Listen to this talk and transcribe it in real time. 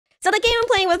So the game I'm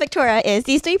playing with Victoria is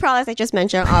these 3 products I just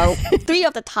mentioned are 3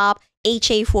 of the top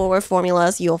HA forward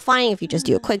formulas you'll find if you just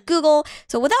do a quick Google.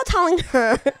 So without telling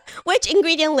her which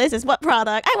ingredient list is what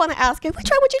product, I want to ask her, which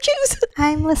one would you choose?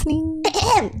 I'm listening.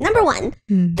 Number 1,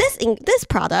 this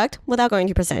product, without going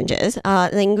to percentages,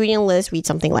 the ingredient list reads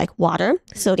something like water,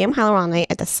 sodium hyaluronate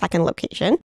at the second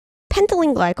location,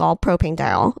 pentylene glycol, propane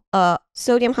diol,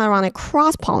 sodium hyaluronate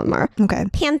cross polymer,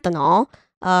 panthenol,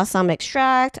 some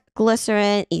extract,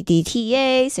 glycerin,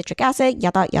 EDTA, citric acid,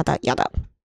 yada, yada, yada.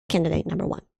 Candidate number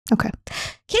 1. Okay.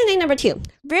 Candidate number 2,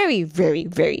 very, very,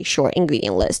 very short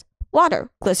ingredient list. Water,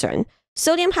 glycerin,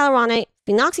 sodium hyaluronate,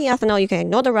 phenoxyethanol. You can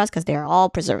ignore the rest because they're all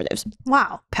preservatives.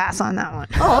 Wow. Pass on that one.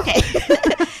 Oh, okay.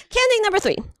 Candidate number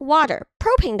 3, water,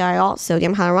 propane diol,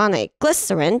 sodium hyaluronate,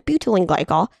 glycerin, butylene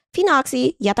glycol,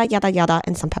 phenoxy, yada, yada, yada,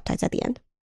 and some peptides at the end.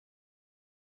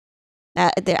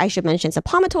 I should mention it's a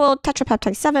palmitoyl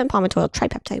tetrapeptide 7, palmitoyl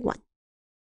tripeptide 1.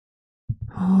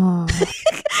 Oh.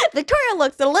 Victoria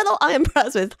looks a little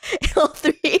unimpressed with all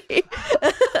 3.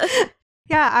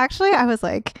 Yeah, actually, I was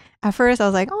like, at first I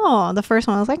was like, oh, the first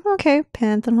one I was like, okay,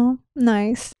 panthenol,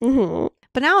 nice.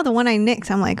 But now the one I nixed,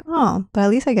 I'm like, oh, but at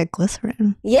least I get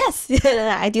glycerin. Yes,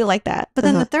 I do like that. But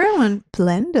then the third one,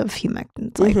 blend of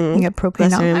humectants, like you get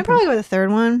propane. I'd probably go with the third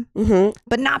one,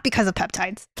 but not because of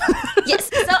peptides. Yes,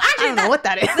 so actually, I don't know what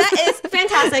that is. That is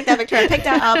fantastic that Victoria picked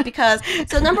that up because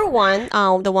so number 1,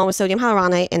 the one with sodium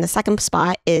hyaluronate, in the second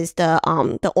spot is the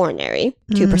ordinary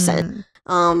 2%.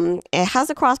 It has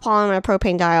a cross polymer,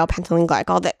 propane diol, pentylene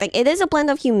glycol. Like it is a blend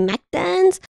of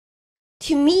humectants.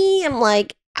 To me,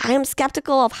 I'm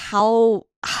skeptical of how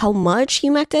much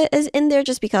humectant is in there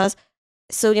just because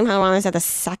sodium hyaluronate is at the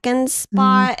second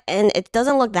spot and it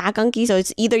doesn't look that gunky. So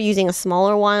it's either using a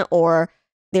smaller one or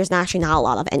there's actually not a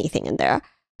lot of anything in there.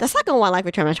 The second one, like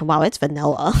Victoria mentioned, wow, it's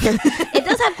vanilla. It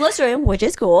does have glycerin, which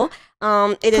is cool.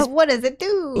 But what does it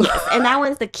do? Yes, and that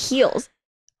one's the Kiehl's.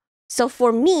 So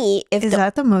for me, is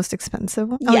that the most expensive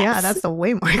one? Oh yeah, that's the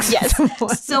way more expensive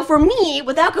one. So for me,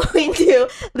 without going into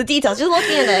the details, just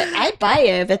looking at it, I'd buy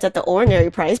it if it's at the ordinary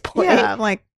price point. Yeah, I'm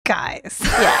like, guys.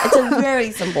 Yeah, it's a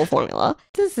very simple formula.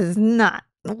 This is not,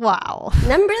 wow.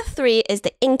 Number 3 is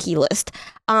the Inky list.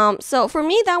 So for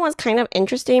me, that one's kind of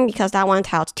interesting because that one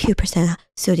touts 2%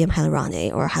 sodium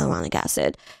hyaluronate or hyaluronic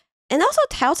acid. And also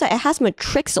touts that it has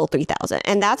matrixyl 3000,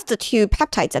 and that's the 2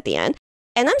 peptides at the end.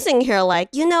 And I'm sitting here like,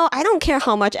 I don't care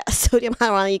how much sodium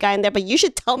hyaluronate you got in there, but you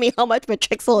should tell me how much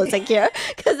matrixyl is in here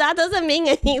because that doesn't mean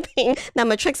anything that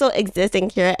matrixyl exists in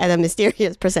here at a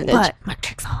mysterious percentage. But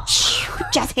matrixyl.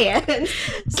 Just hands.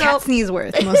 Cat sneeze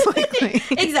worth, most likely.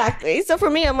 Exactly. So for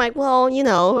me, I'm like, well,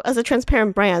 as a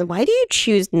transparent brand, why do you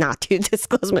choose not to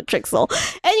disclose matrixyl?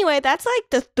 Anyway, that's like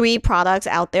the 3 products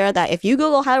out there that if you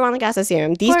Google hyaluronic acid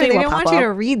serum, these 3 will pop up. They didn't want you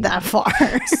to read that far.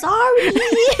 Sorry.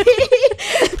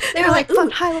 They were like,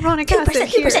 hyaluronic acid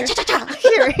here.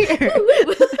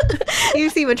 You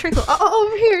see matrixyl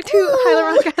over here too.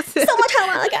 Hyaluronic acid. So much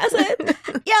hyaluronic acid.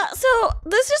 Yeah. So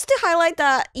this is to highlight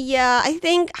that. Yeah, I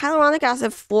think hyaluronic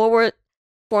acid forward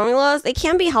formulas, they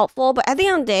can be helpful, but at the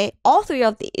end of the day, all 3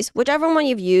 of these, whichever one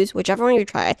you've used, whichever one you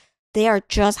try, they are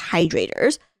just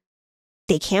hydrators.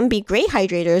 They can be great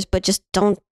hydrators, but just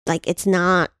don't it's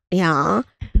not. Yeah.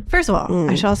 First of all,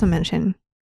 I should also mention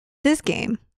this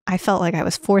game. I felt like I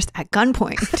was forced at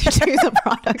gunpoint to choose a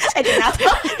product. I did not.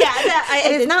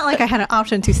 It's not like I had an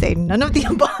option to say none of the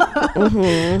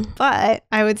above. But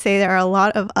I would say there are a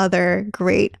lot of other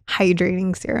great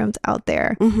hydrating serums out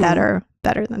there that are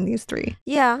better than these 3.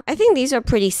 Yeah, I think these are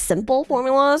pretty simple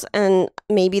formulas. And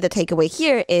maybe the takeaway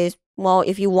here is, well,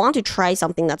 if you want to try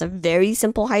something that's a very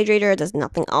simple hydrator, there's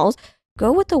nothing else,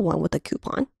 go with the one with the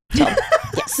coupon. So,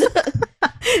 yes.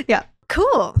 Yeah.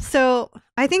 Cool. So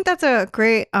I think that's a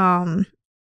great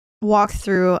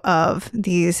walkthrough of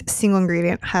these single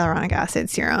ingredient hyaluronic acid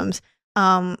serums.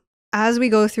 As we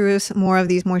go through some more of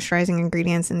these moisturizing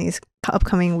ingredients in these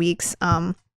upcoming weeks,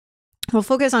 we'll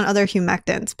focus on other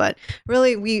humectants, but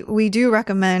really we do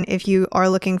recommend if you are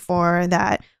looking for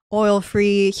that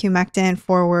oil-free humectant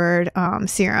forward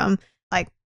serum,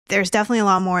 there's definitely a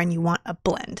lot more and you want a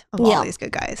blend of all these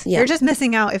good guys. You're just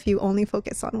missing out if you only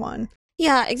focus on one.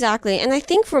 Yeah, exactly. And I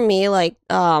think for me,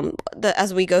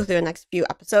 as we go through the next few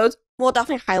episodes, we'll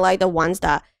definitely highlight the ones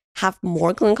that have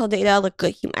more clinical data, the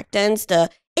good humectants,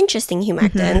 the interesting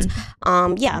humectants.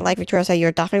 Like Victoria said,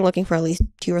 you're definitely looking for at least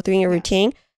 2 or 3 in your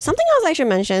routine. Something else I should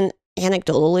mention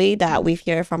anecdotally that we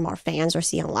hear from our fans or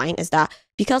see online is that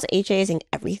because HA is in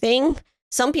everything,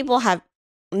 some people have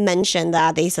mentioned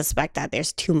that they suspect that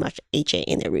there's too much HA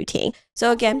in their routine.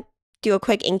 So again, do a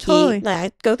quick Inky,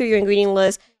 go through your ingredient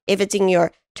list. If it's in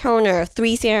your toner,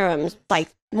 3 serums, like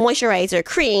moisturizer,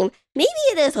 cream, maybe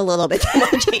it is a little bit too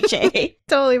much HA.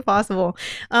 Totally possible.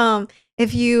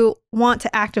 If you want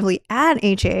to actively add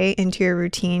HA into your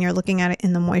routine, you're looking at it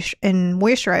in the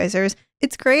moisturizers.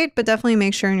 It's great, but definitely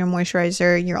make sure in your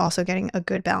moisturizer you're also getting a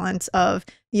good balance of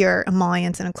your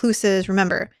emollients and occlusives.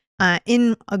 Remember,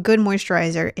 in a good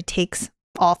moisturizer, it takes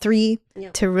all 3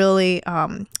 to really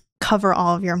cover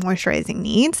all of your moisturizing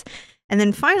needs. And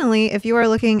then finally, if you are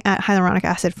looking at hyaluronic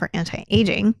acid for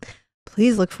anti-aging,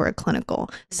 please look for a clinical.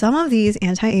 Some of these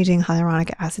anti-aging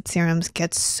hyaluronic acid serums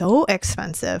get so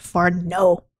expensive for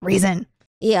no reason.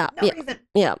 Yeah.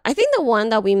 I think the one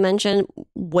that we mentioned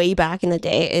way back in the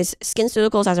day is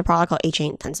SkinCeuticals has a product called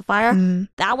HA Intensifier.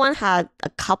 That one had a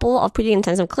couple of pretty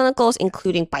intensive clinicals,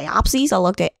 including biopsies that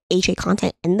looked at HA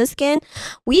content in the skin.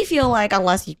 We feel like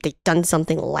unless they've done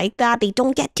something like that, they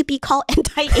don't get to be called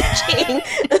anti-aging.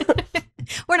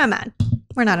 We're not mad.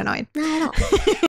 We're not annoyed. Not at all.